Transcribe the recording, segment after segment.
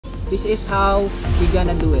This is how we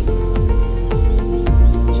gonna do it.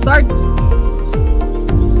 Start!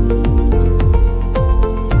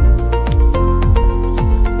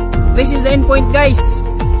 This is the end point, guys.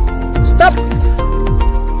 Stop!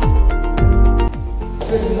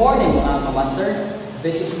 Good morning, mga master.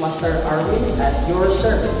 This is Master Arwin at your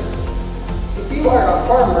service. If you are a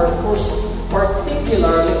farmer who's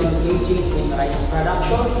particularly engaging in rice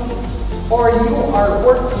production, or you are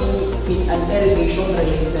working in an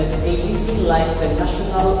irrigation-related agency like the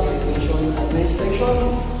National Irrigation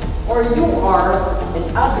Administration, or you are an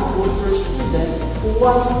agriculture student who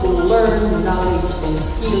wants to learn knowledge and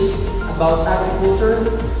skills about agriculture,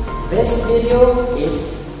 this video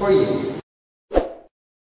is for you.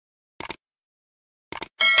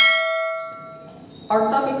 Our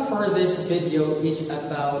topic for this video is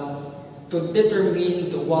about to determine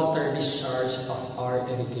the water discharge of our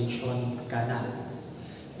irrigation canal.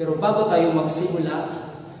 Pero bago tayo magsimula,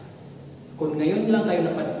 kung ngayon lang kayo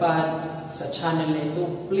napadpad sa channel na ito,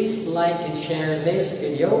 please like and share this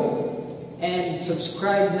video and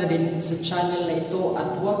subscribe na din sa channel na ito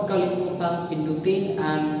at huwag kalimutang pindutin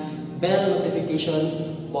ang bell notification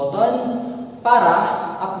button para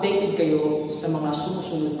updated kayo sa mga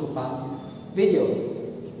sumusunod ko pang video.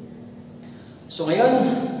 So ngayon,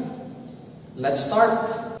 let's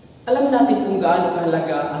start. Alam natin kung gaano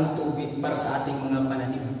kahalaga ang tubig para sa ating mga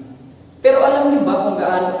pananim. Pero alam niyo ba kung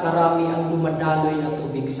gaano karami ang dumadaloy na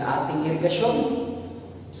tubig sa ating irigasyon?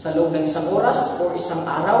 Sa loob ng isang oras o isang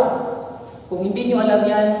araw? Kung hindi niyo alam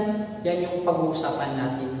yan, yan yung pag-uusapan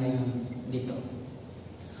natin ngayon dito.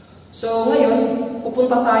 So ngayon,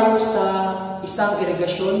 pupunta tayo sa isang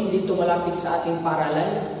irigasyon dito malapit sa ating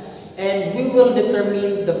paralan. And we will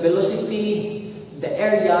determine the velocity, the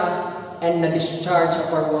area, and the discharge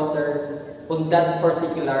of our water on that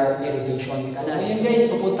particular irrigation canal. Ngayon guys,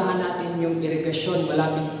 pupuntahan natin yung irrigation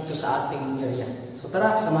malapit dito sa ating area. So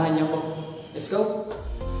tara, samahan niyo ako. Let's go!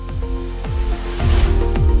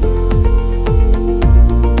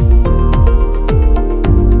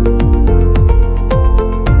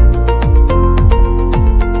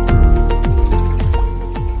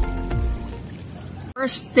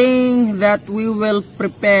 First thing that we will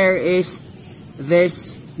prepare is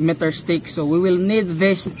this meter stick. So we will need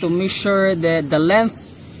this to measure the length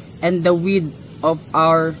and the width of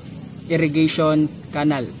our irrigation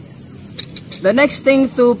canal. The next thing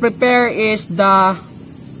to prepare is the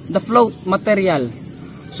float material.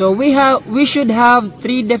 So we should have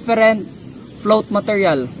three different float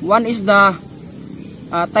material. One is the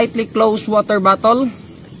tightly closed water bottle.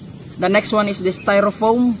 The next one is the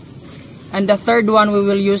styrofoam. And the third one, we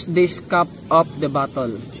will use this cap of the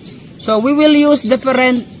bottle. So we will use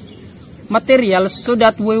different materials so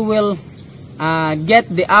that we will get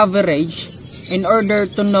the average in order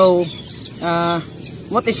to know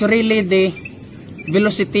what is really the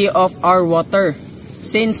velocity of our water.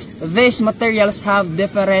 Since these materials have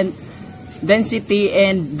different density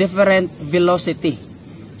and different velocity.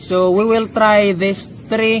 So we will try these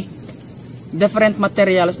three different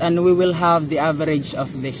materials and we will have the average of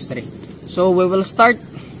these three. So we will start.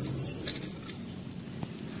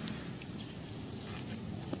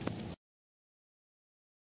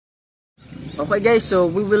 Okay guys, so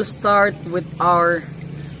we will start with our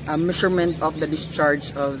measurement of the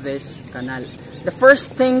discharge of this canal. The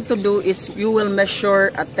first thing to do is you will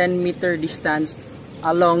measure a 10-meter distance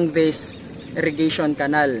along this irrigation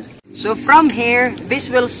canal. So from here, this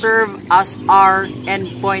will serve as our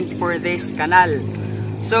endpoint for this canal.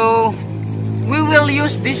 So we will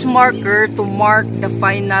use this marker to mark the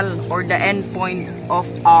final or the end point of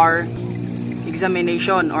our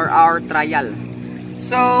examination or our trial.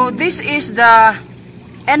 So this is the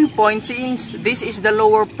end point since this is the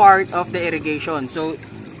lower part of the irrigation. So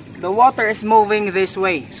the water is moving this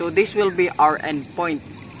way. So this will be our end point.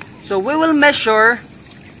 So we will measure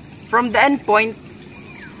from the end point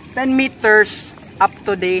 10 meters up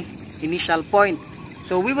to the initial point.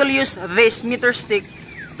 So we will use this meter stick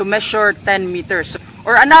to measure 10 meters.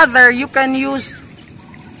 Or another, you can use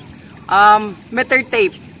meter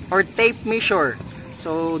tape or tape measure.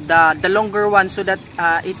 So the longer one so that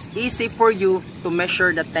it's easy for you to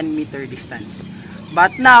measure the 10-meter distance.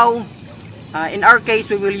 But now, in our case,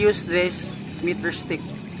 we will use this meter stick.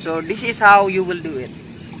 So this is how you will do it.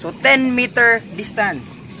 So 10-meter distance.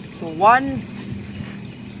 So 1,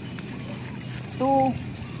 2,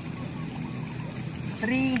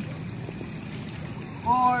 3,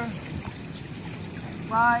 4,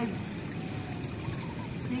 5,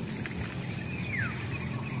 6,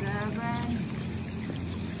 7,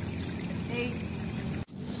 8,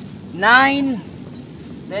 9,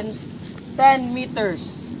 then 10 meters.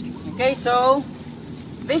 Okay, so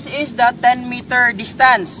this is the 10-meter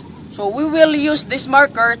distance. So we will use this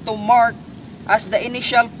marker to mark as the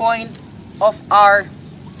initial point of our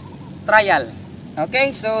trial.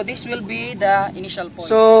 Okay, so this will be the initial point.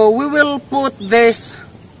 So we will put this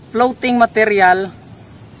floating material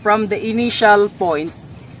from the initial point,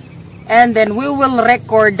 and then we will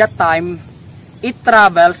record the time it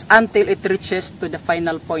travels until it reaches to the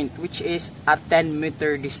final point, which is a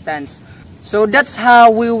 10-meter distance. So that's how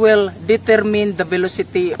we will determine the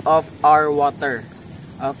velocity of our water.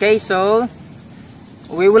 Okay, so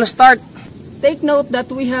we will start. Take note that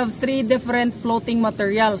we have 3 different floating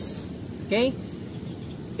materials. Okay,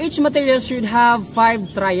 each material should have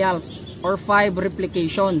 5 trials or 5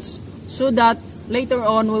 replications, so that later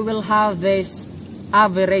on we will have this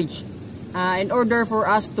average in order for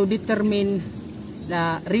us to determine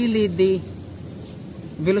really the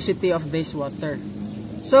velocity of this water.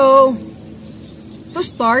 So to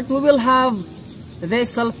start, we will have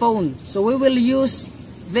this cell phone. So we will use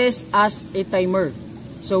this as a timer.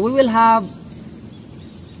 So we will have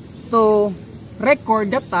to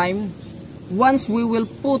record the time once we will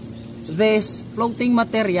put this floating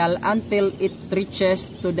material until it reaches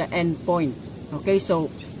to the end point. Okay, so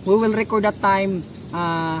we will record the time,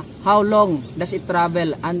 how long does it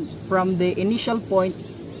travel and from the initial point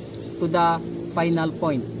to the final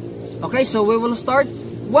point. Okay, so we will start.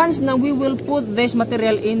 Once now we will put this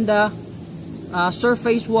material in the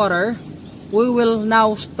surface water, we will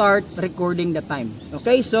now start recording the time.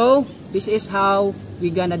 Okay, so this is how we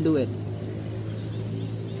gonna do it.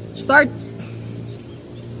 Start.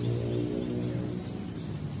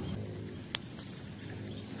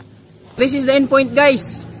 This is the end point,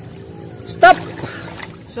 guys. Stop.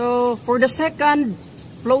 So for the second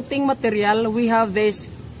floating material, we have this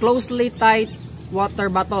closely tied water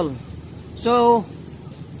bottle. So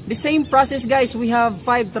the same process, guys. We have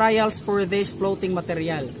 5 trials for this floating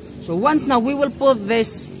material. So once now we will put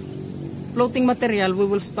this floating material, we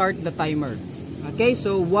will start the timer. Okay,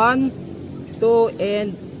 so 1, 2,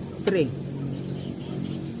 and 3.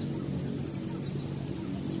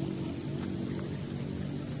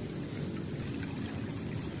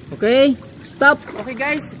 Okay, stop. Okay,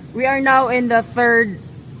 guys, we are now in the third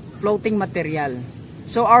floating material.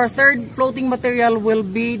 So our third floating material will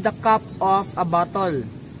be the cup of a bottle.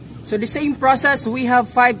 So the same process, we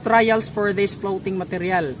have 5 trials for this floating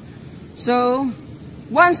material. So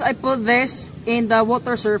once I put this in the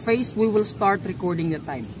water surface, we will start recording the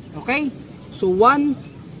time. Okay, so 1,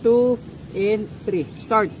 2, and 3.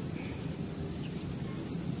 Start.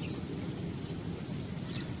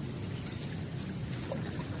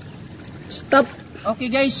 Stop. Okay,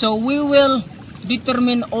 guys, so we will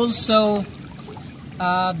determine also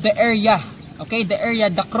the area. Okay,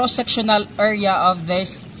 the cross-sectional area of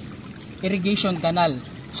this irrigation canal.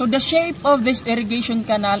 So the shape of this irrigation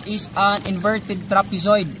canal is an inverted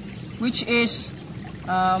trapezoid, which is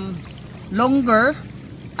longer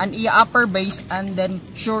an upper base and then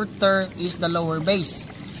shorter is the lower base.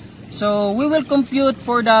 So we will compute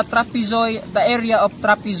for the trapezoid, the area of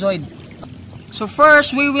trapezoid. So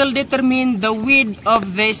first, we will determine the width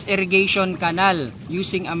of this irrigation canal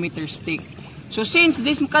using a meter stick. So since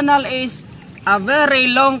this canal is a very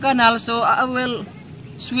long canal, so I will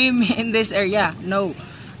swim in this area. No,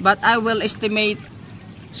 but I will estimate.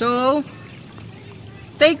 So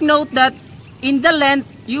take note that in the length,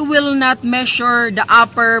 you will not measure the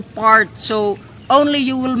upper part. So only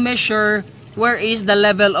you will measure where is the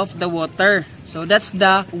level of the water. So that's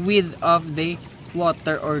the width of the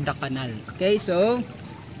water or the canal. Okay, so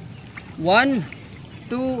 1,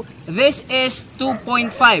 2, this is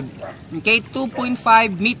 2.5. Okay,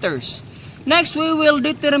 2.5 meters. Next, we will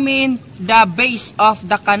determine the base of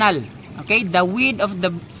the canal. Okay, the width of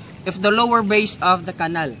the lower base of the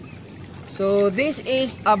canal. So this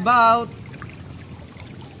is about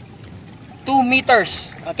 2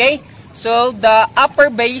 meters. Okay, so the upper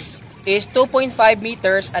base is 2.5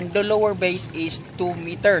 meters and the lower base is 2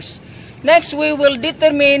 meters. Next, we will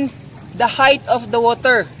determine the height of the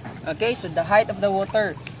water. Okay, so the height of the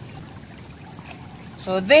water.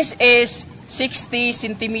 So this is 60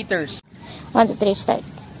 centimeters. 1, 2, 3, start.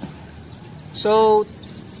 So,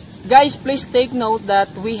 guys, please take note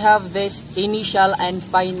that we have this initial and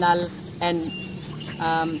final and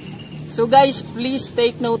so guys, please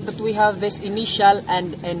take note that we have this initial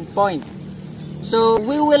and end point. So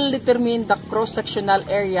we will determine the cross-sectional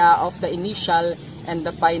area of the initial and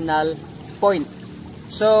the final point.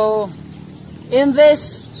 So in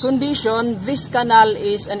this condition, this canal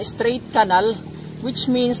is a straight canal, which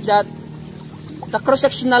means that the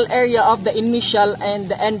cross-sectional area of the initial and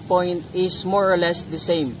the end point is more or less the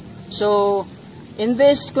same. So In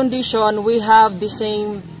this condition, we have the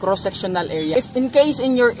same cross-sectional area. If in case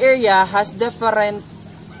in your area has different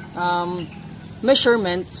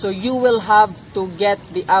measurement, so you will have to get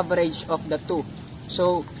the average of the two.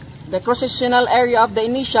 So the cross-sectional area of the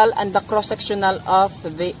initial and the cross-sectional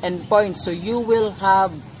of the endpoint. So you will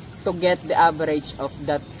have to get the average of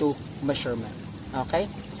that two measurement. Okay?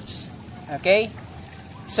 Okay?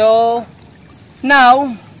 So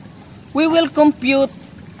now we will compute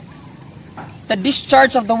the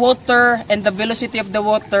discharge of the water and the velocity of the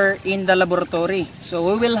water in the laboratory. So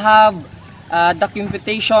we will have the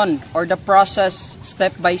computation or the process,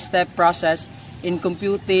 step-by-step process in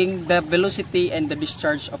computing the velocity and the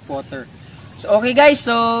discharge of water. So okay guys,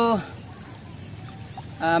 so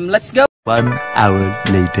let's go. 1 hour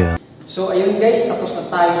later. So ayun guys, tapos na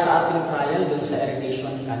tayo sa ating trial dun sa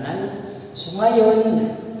irrigation canal. So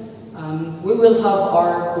ngayon, we will have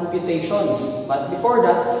our computations. But before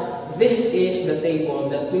that, this is the table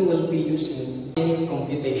that we will be using in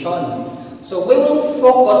computation. So we will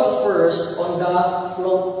focus first on the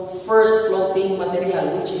first floating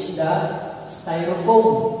material, which is the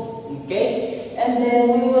styrofoam. Okay? And then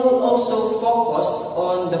we will also focus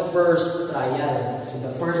on the first trial. So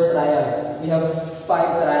the first trial, we have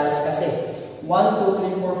 5 trials kasi. 1, 2,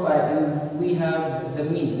 3, 4, 5, and we have the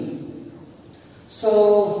mean. So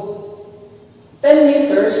 10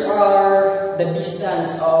 meters are the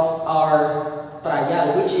distance of our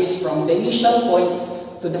trial, which is from the initial point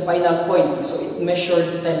to the final point. So it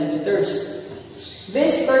measured 10 meters.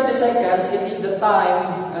 This 30 seconds, it is the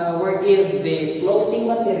time wherein the floating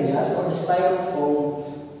material or the styrofoam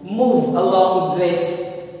move along this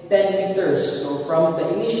 10 meters. So from the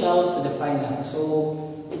initial to the final.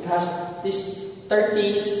 So it has this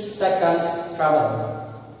 30 seconds travel.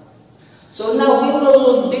 So now we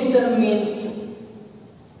will determine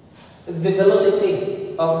the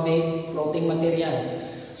velocity of the floating material.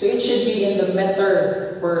 So it should be in the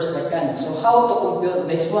meter per second. So how to compute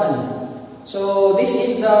this one? So this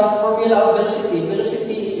is the formula of velocity.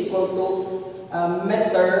 Velocity is equal to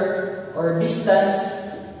meter or distance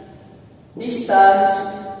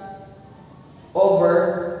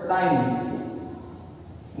over time.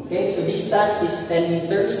 Okay, so distance is 10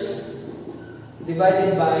 meters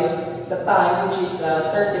divided by the time, which is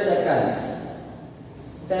 30 seconds.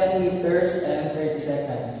 10 meters and 30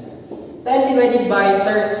 seconds. 10 divided by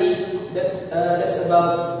 30, that's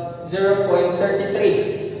about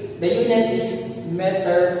 0.33. The unit is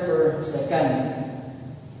meter per second.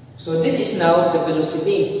 So this is now the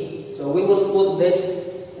velocity. So we will put this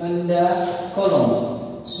on the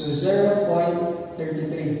column. So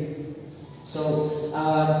 0.33. So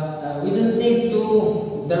we don't need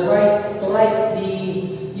to write the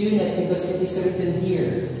unit because it is written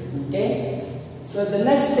here. Okay? So the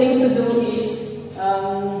next thing to do is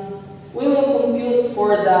we will compute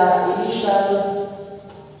for the initial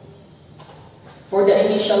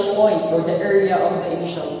point or the area of the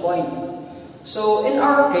initial point. So in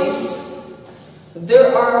our case,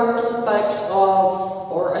 there are two types of,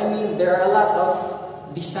 there are a lot of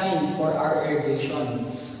design for our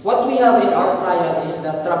irrigation. What we have in our trial is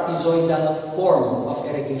the trapezoidal form of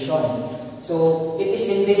irrigation. So it is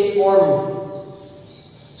in this form.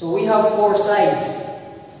 So we have 4 sides.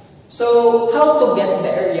 So how to get the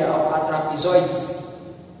area of a trapezoids?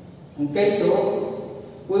 Okay, so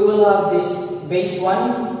we will have this base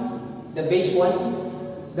 1, the base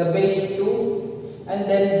 1, the base 2, and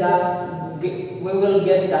then we will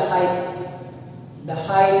get the height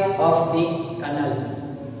of the canal.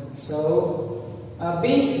 So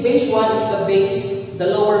base 1 is the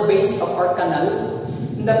lower base of our canal.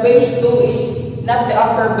 And the base 2 is not the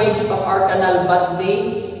upper base of our canal, but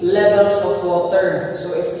the levels of water.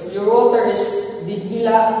 So if your water is dito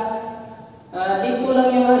lang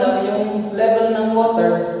yung level ng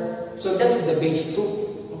water, so that's the base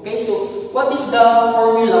 2. Okay, so what is the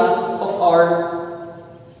formula of our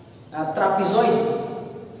trapezoid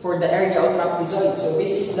for the area of trapezoid? So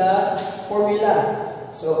this is the formula.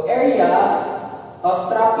 So area of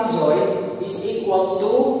trapezoid is equal to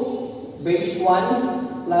base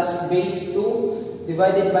 1 plus base 2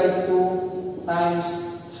 divided by 2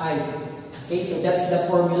 times height. Okay, so that's the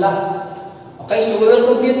formula. Okay, so we will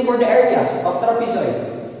compute for the area of trapezoid.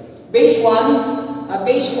 Base 1,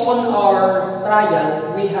 based on our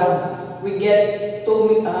trial, we get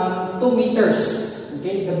 2 meters.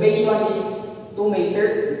 Okay, the base 1 is 2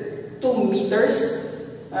 meters.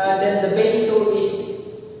 Then the base 2 is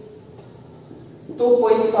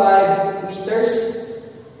 2.5 meters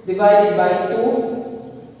divided by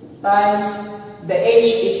 2 times the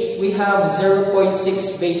h is we have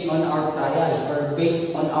 0.6 based on our trial or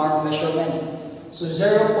based on our measurement. So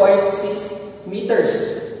 0.6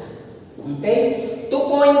 meters. Okay?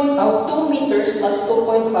 2 meters plus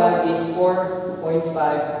 2.5 is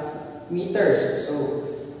 4.5 meters. So,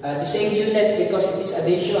 the same unit because it is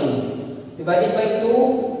addition. Divided by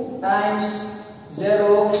 2 times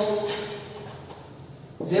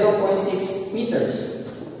 0.6 meters.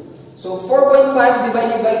 So 4.5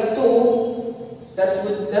 divided by 2,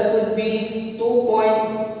 that would be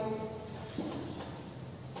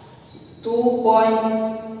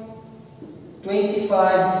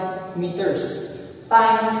 2.25 meters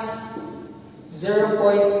times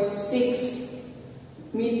 0.6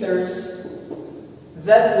 meters.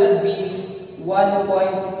 That would be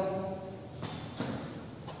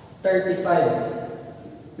 1.35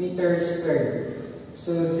 meters squared.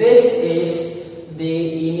 So this is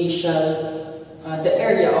the initial, the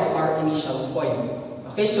area of our initial point.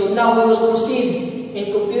 Okay, so now we will proceed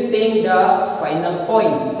in computing the final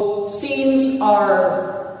point. So, since our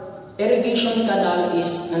irrigation canal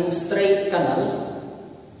is a straight canal,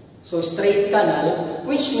 so straight canal,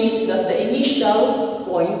 which means that the initial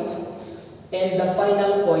point and the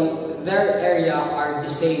final point, their area are the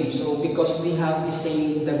same. So because they have the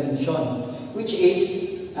same dimension, which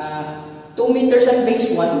is 2 meters at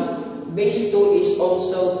base 1, base 2 is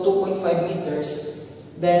also 2.5 meters,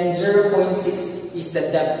 then 0.6 is the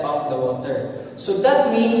depth of the water. So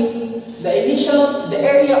that means the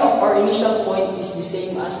area of our initial point is the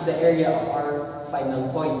same as the area of our final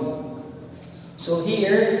point. So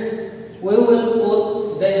here, we will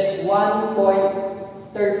put this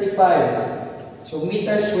 1.35. So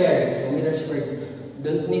meter squared. So meter squared.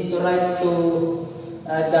 Don't need to write to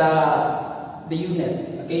the unit.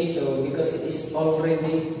 Okay, so because it is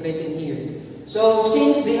already written here. So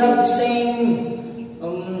since they have the same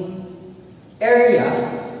area,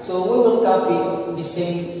 so we will copy the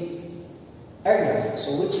same area.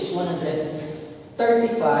 So which is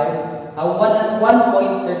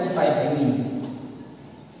 1.35 I mean.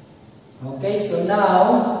 Okay, so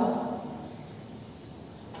now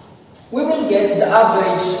we will get the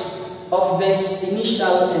average of this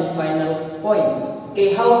initial and final point.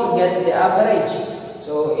 Okay, how to get the average?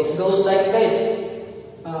 So it goes like this.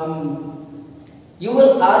 You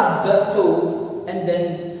will add the 2 and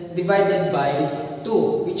then divided by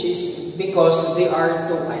 2, which is because they are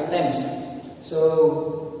 2 items.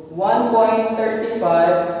 So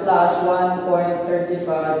 1.35 plus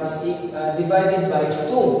 1.35 is divided by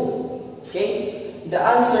 2. Okay, the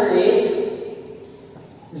answer is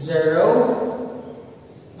 0,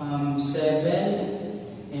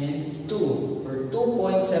 7, and 2, or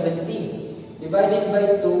 2.17. Divided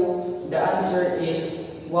by 2, the answer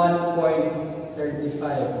is 1.35.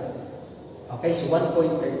 Okay, so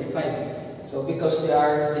 1.35. So because they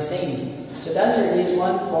are the same. So the answer is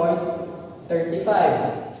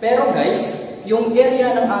 1.35. Pero guys, yung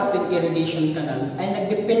area ng ating irrigation canal ay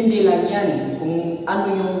nagdepende lang yan kung ano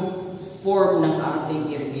yung form ng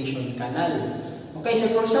ating irrigation canal. Okay, so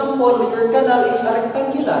for example, your canal is a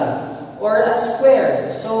rectangular or a square.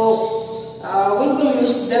 So we will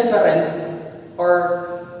use different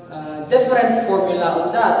formula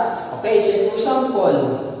on that. Okay, so for example,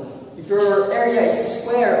 if your area is a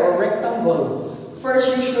square or rectangle,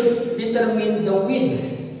 first you should determine the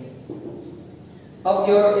width of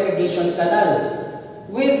your irrigation canal.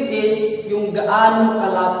 Width is yung gaano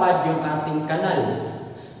kalapad yung ating canal.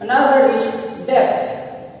 Another is depth.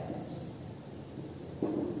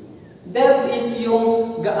 Depth is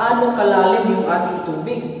yung gaano kalalim yung ating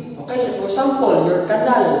tubig. Okay, so for example, your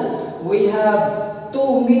canal, we have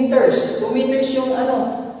 2 meters. 2 meters yung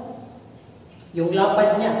yung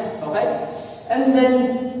lapad niya. Okay? And then,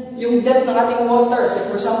 yung depth ng ating water, so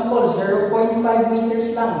for example, 0.5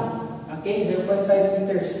 meters lang. Okay, 0.5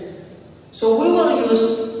 meters. So we will use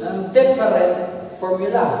different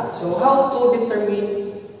formula. So how to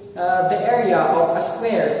determine the area of a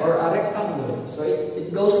square or a rectangle? So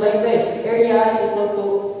it goes like this. Area is equal to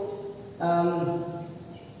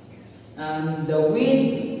the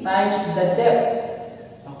width times the depth.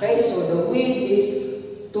 Okay, so the width is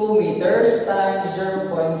 2 meters times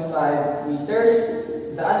 0.5 meters.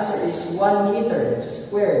 The answer is 1 meter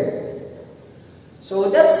squared.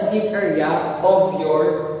 So that's the area of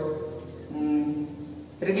your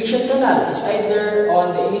irrigation canal. It's either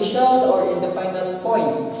on the initial or in the final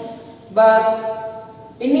point. But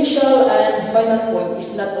initial and final point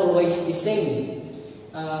is not always the same.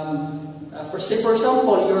 For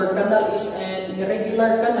example, your canal is an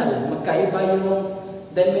irregular canal. Magkaiba yung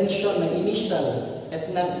dimension ng initial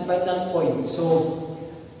at ng final point. So,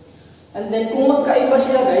 and then kung magkaiba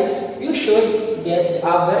sila guys, you should get the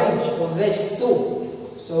average of these two.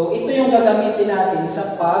 So, ito yung gagamitin natin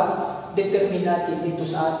sa determine natin dito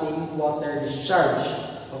sa ating water discharge.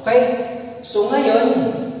 Okay? So ngayon,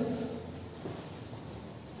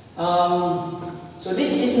 so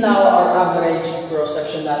this is now our average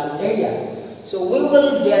cross-sectional area. So we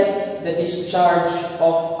will get the discharge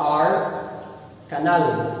of our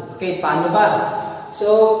canal. Okay, paano ba?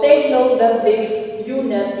 So take note that the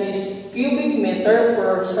unit is cubic meter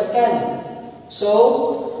per second.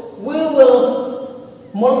 So we will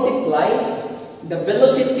multiply the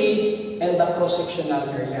velocity and the cross-sectional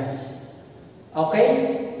area. Okay?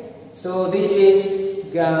 So this is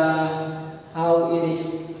how it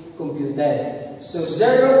is computed. So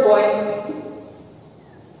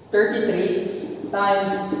 0.33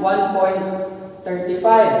 times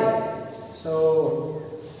 1.35. So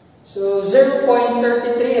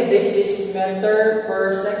 0.33, this is meter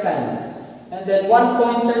per second. And then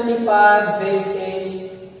 1.35, this is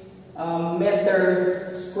meter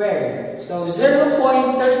squared. So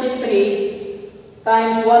 0.33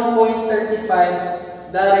 times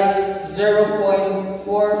 1.35, that is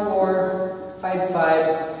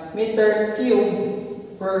 0.4455 meter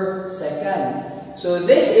cube per second. So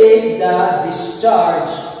this is the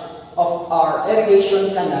discharge of our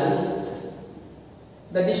irrigation canal.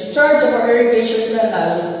 The discharge of our irrigation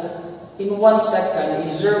canal in 1 second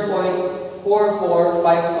is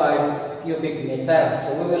 0.4455 cubic meter.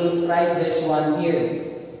 So we will write this one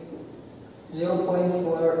here.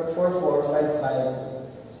 0.4455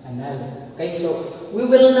 canal. Okay, so we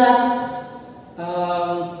will not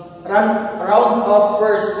round off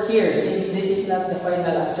first here, since this is not the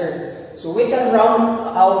final answer. So we can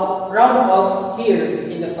round off here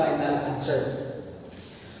in the final answer.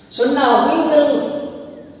 So now we will.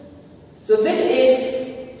 So this is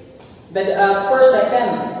the per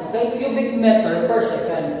second. Okay, cubic meter per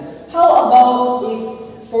second. How about if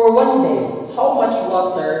for 1 day, how much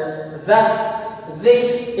water does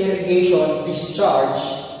this irrigation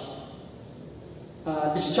discharging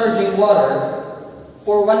water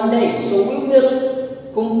for 1 day? So we will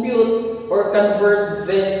compute or convert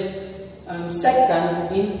this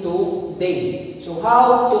second into day. So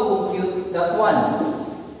how to compute that one?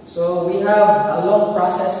 So we have a long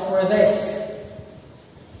process for this.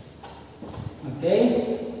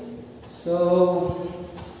 Okay, so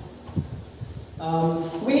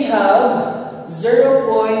we have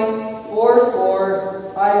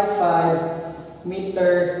 0.4455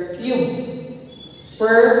 meter cube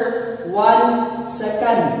per 1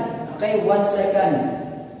 second. Okay, 1 second.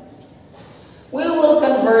 We will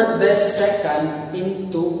convert this second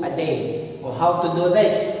into a day. Or how to do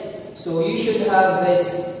this? So you should have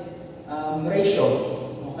this ratio.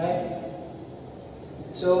 Okay.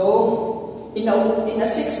 So in a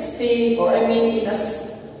 60, or I mean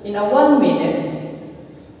in a 1 minute,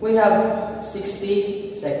 we have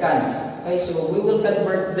 60 seconds. Okay, so we will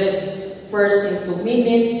convert this first into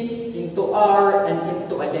minute, into hour, and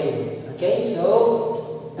into a day. Okay,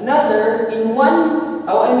 so another in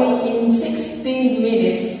 60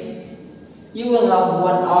 minutes, you will have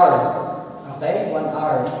 1 hour. Okay, 1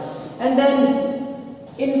 hour. And then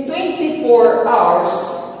in 24 hours,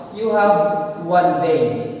 you have 1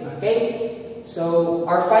 day. Okay, so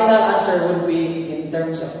our final answer would be in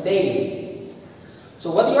terms of day.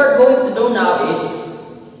 So what you are going to do now is,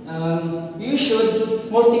 you should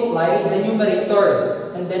multiply the numerator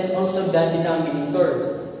and then also the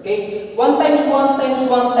denominator. Okay, 1 times 1 times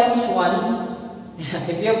 1 times 1.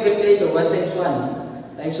 If you have calculator, 1 times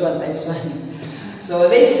 1 times 1 times 1. So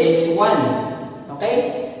this is 1. Okay,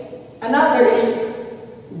 another is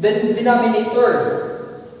the denominator.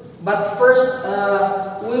 But first,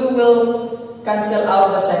 we will cancel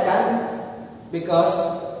out the second because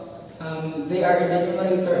they are in the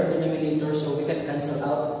numerator and denominator, so we can cancel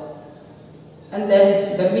out. And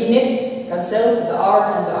then the minute, cancel, the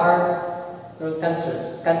hour and the hour will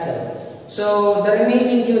cancel. So the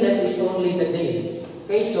remaining unit is only the day.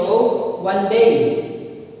 Okay, so 1 day.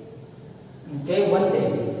 Okay, 1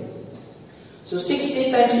 day. So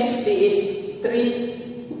 60 times 60 is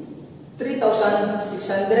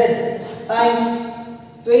 3,600 times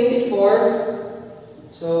 24.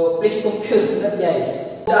 So please compute that,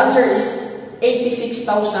 guys. The answer is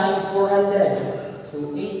 86,400.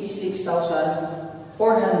 So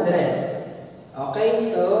 86,400. Okay,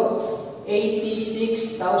 so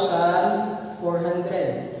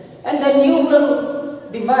 86,400. And then you will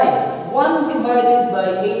divide 1 divided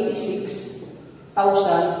by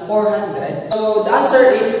 86,400. So the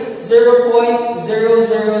answer is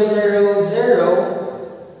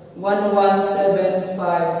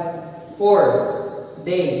 0.0001175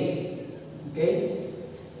 day. Okay.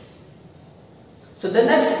 So the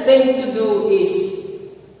next thing to do is,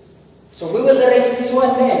 So we will erase this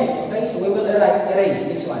one, guys. Okay, so we will erase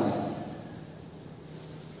this one.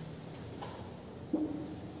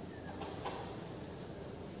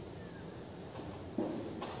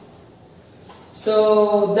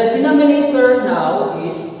 So the denominator now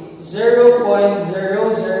is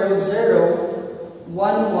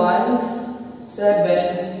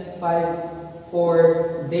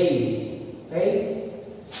 0.00011754 day. Okay?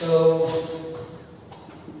 So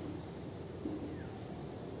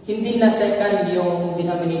hindi na second yung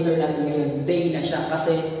denominator natin ngayon. Day na siya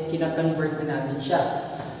kasi kina-convert na natin siya.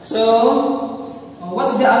 So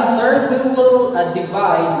what's the answer? We will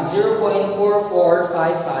divide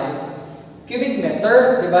 0.4455 cubic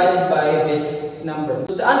meter divided by this number.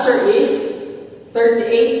 So the answer is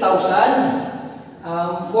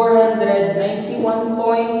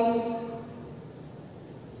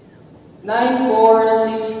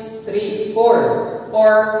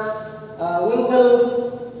or we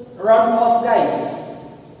will round off, guys.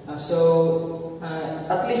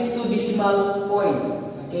 At least 2 decimal point.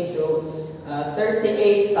 Okay, so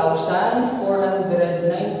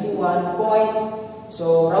 38,491.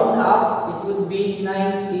 So round up, it would be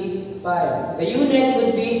 95. The unit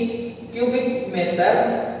would be cubic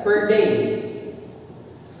meter per day.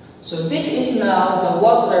 So this is now the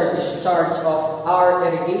water discharge of our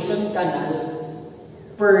irrigation canal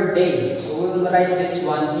per day. So we will write this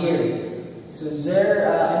one here. So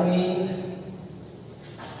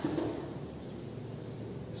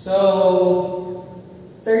so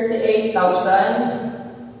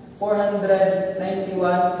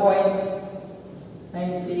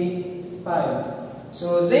 38,491.95.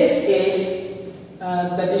 So this is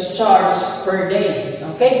the discharge per day.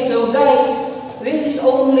 Okay, so guys, this is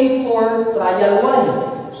only for trial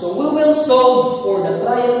 1. So we will solve for the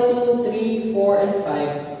trial 2, 3, 4, and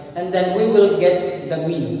 5, and then we will get the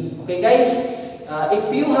mean. Okay, guys,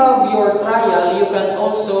 if you have your trial, you can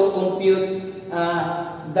also compute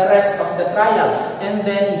the rest of the trials and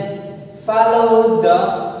then follow the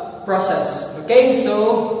process. Okay,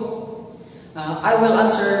 so I will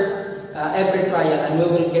answer every trial and we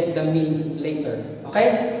will get the mean later.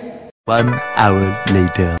 Okay? 1 hour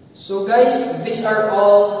later. So guys, these are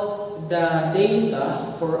all the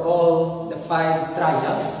data for all the 5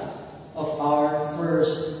 trials of our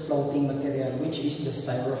first floating material, which is the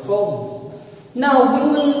styrofoam. Now we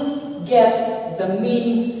will get the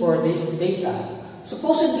mean for this data.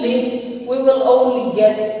 Supposedly, we will only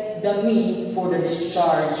get the mean for the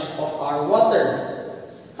discharge of our water.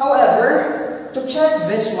 However, to check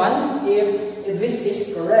this one, if this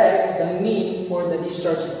is correct, the mean for the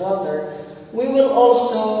discharge of water, we will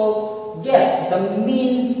also get the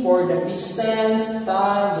mean for the distance,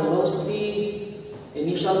 time, velocity,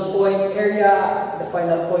 initial point area, the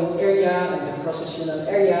final point area, and the cross-sectional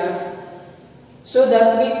area, so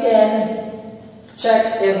that we can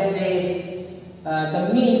check if the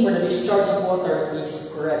mean for the discharge of water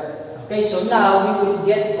is correct. Okay, so now we will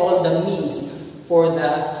get all the means for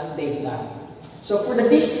the data. So for the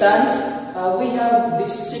distance, we have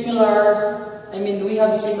this similar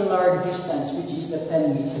distance, which is the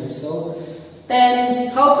 10 meters. So 10,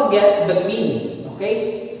 how to get the mean,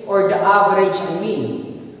 okay? Or the average,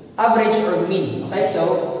 average or mean. Okay,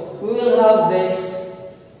 so we will have this,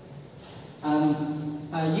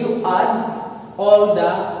 you add all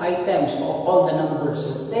the items, all the numbers.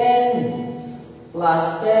 So 10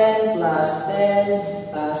 plus 10 plus 10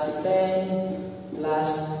 plus 10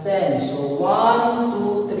 plus 10. So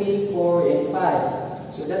 1, 2, 3, 4, and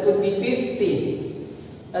 5. So that would be 50.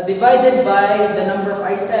 Divided by the number of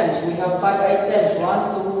items. We have 5 items.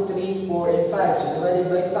 1, 2, 3, 4, and 5. So divided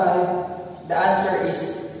by 5, the answer is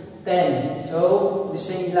 10. So the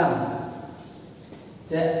same lang.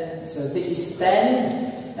 So this is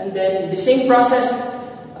 10. And then the same process.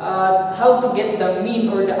 How to get the mean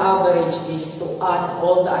or the average is to add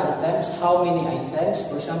all the items. How many items?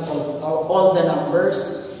 For example, all the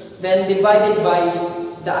numbers. Then divided by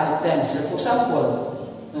the items. So for example,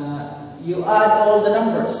 you add all the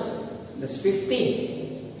numbers. That's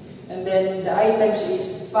 50. And then the items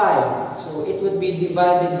is 5. So it would be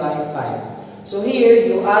divided by 5. So here,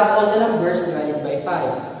 you add all the numbers divided by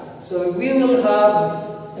 5. So we will have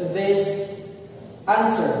this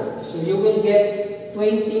answer. So you will get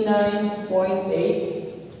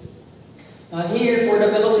 29.8. Here, for the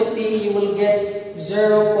velocity, you will get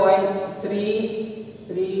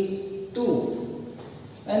 0.332.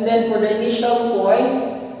 And then for the initial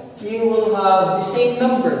point, you will have the same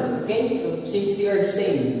number. Okay, so since they are the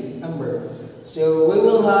same number. So we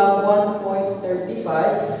will have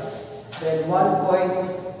 1.35, then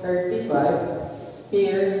 1.35.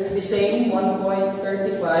 Here, the same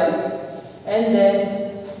 1.35. And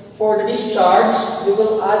then for the discharge, we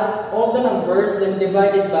will add all the numbers, then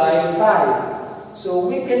divided by 5. So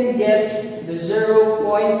we can get the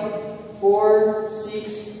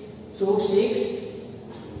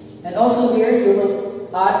 0.4626. And also here, you will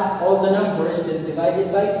add all the numbers, then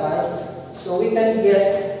divided by 5. So we can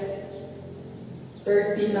get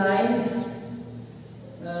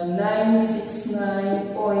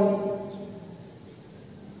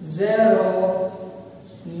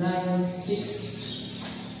 39,969.096.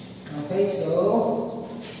 Okay, so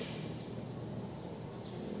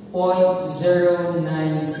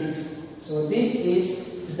 0.096. So this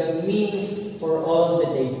is the means for all the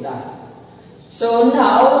data. So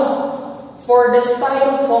now, for the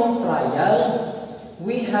styrofoam trial,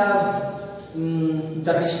 we have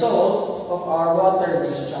the result of our water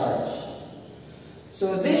discharge.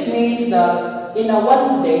 So this means that in a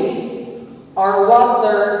one day, our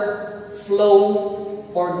water flow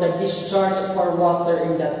or the discharge of our water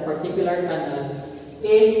in that particular canal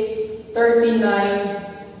is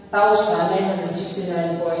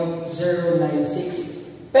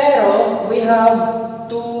 39,969.096. Pero we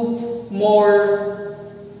have two more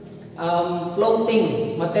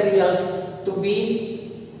floating materials to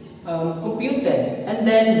be computed. And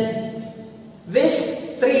then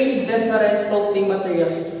these three different floating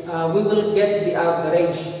materials, we will get the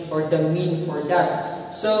average or the mean for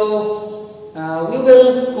that. So we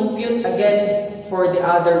will compute again for the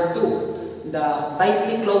other two, the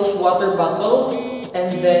tightly closed water bottle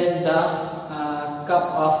and then the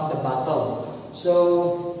cup of the bottle.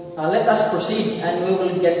 So let us proceed and we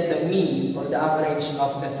will get the mean or the average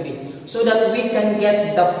of the three so that we can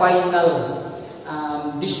get the final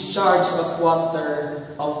discharge of water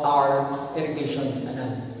of our irrigation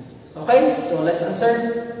canal. Okay, so let's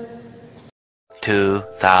answer.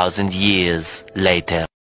 2,000 years later.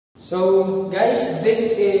 So guys,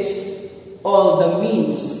 this is all the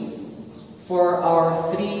means for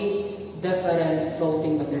our three different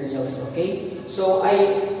floating materials. Okay, so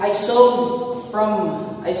I solved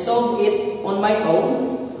it on my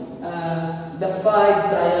own. The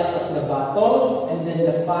 5 trials of the bottle and then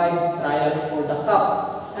the 5 trials for the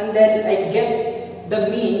cup, and then I get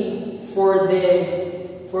the mean for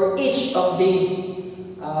each of the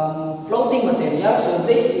floating materials. So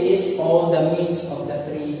this is all the means of the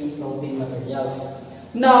 3 floating materials.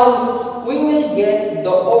 Now we will get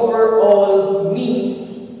the overall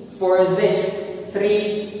mean for these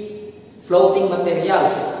 3 floating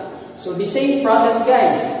materials. So the same process,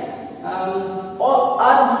 guys.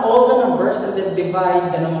 Add all the numbers and then divide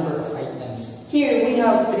the number of items. Here we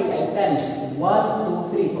have 3 items. 1, 2,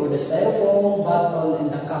 3 for the styrofoam, bottle, and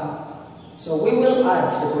the cup. So we will add.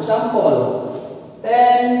 So for example,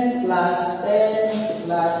 10 plus 10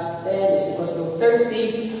 plus 10 is equals to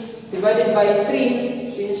 30 divided by 3.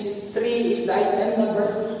 Since 3 is the item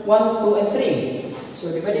number 1, 2, and 3. So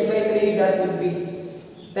divided by 3, that would be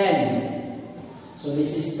 10. So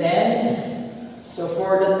this is 10. So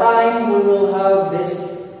for the time, we will have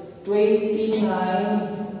this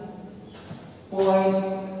 29.33.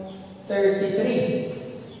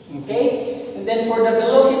 Okay? And then for the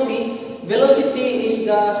velocity is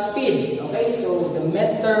the speed. Okay? So the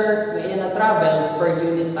meter na travel per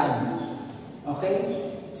unit time.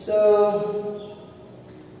 Okay? So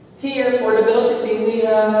here for the velocity, we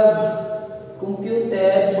have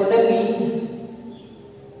computed for the mean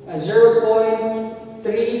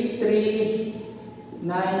 0.3397.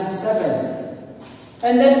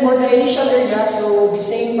 And then for the initial area, so the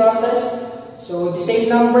same process. So the same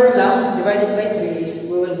number lang divided by 3 is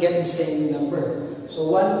we will get the same number.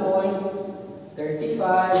 So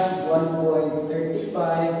 1.35,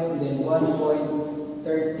 1.35, and then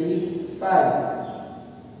 1.35.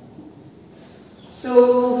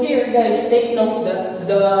 So here, guys, take note that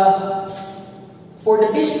for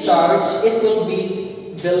the discharge, it will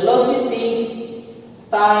be velocity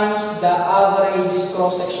times the average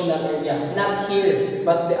cross-sectional area. Not here,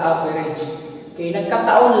 but the average. Okay,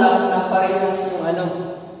 nagkataon lang na parehas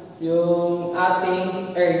yung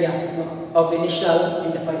ating area of initial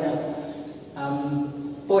and the final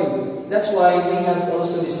point. That's why we have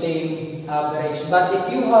also the same average. But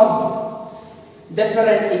if you have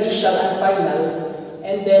different initial and final,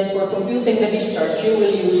 and then for computing the discharge, you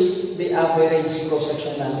will use the average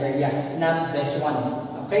cross-sectional area, not this one.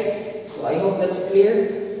 Okay? So I hope that's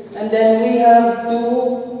clear. And then we have to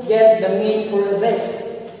get the mean for this.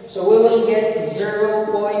 So we will get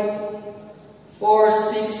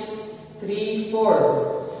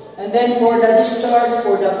 0.4634. And then for the discharge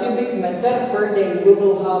for the cubic meter per day, we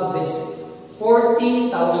will have this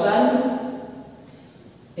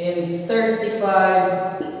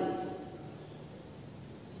 40,035.0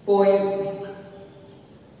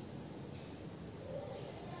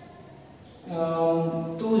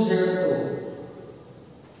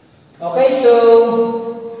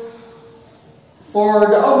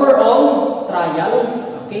 For the overall trial,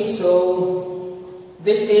 okay, so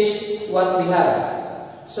this is what we have.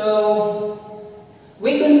 So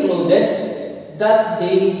we concluded that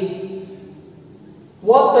the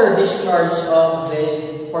water discharge of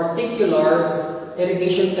the particular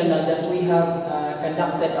irrigation canal that we have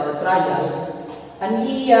conducted our trial, an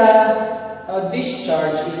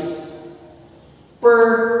discharge is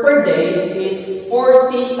per day is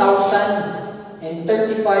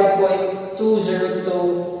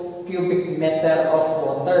 40,035.202 cubic meter of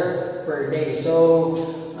water per day.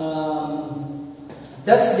 So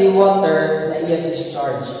that's the water na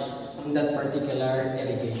i-discharge on that particular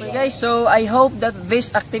irrigation. Okay guys, so I hope that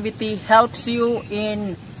this activity helps you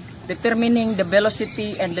in determining the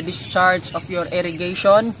velocity and the discharge of your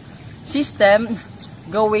irrigation system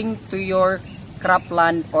going to your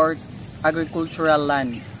cropland or agricultural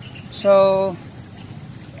land. So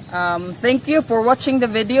thank you for watching the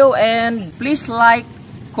video, and please like,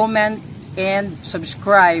 comment, and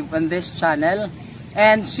subscribe on this channel,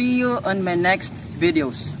 and see you on my next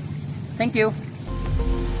videos. Thank you.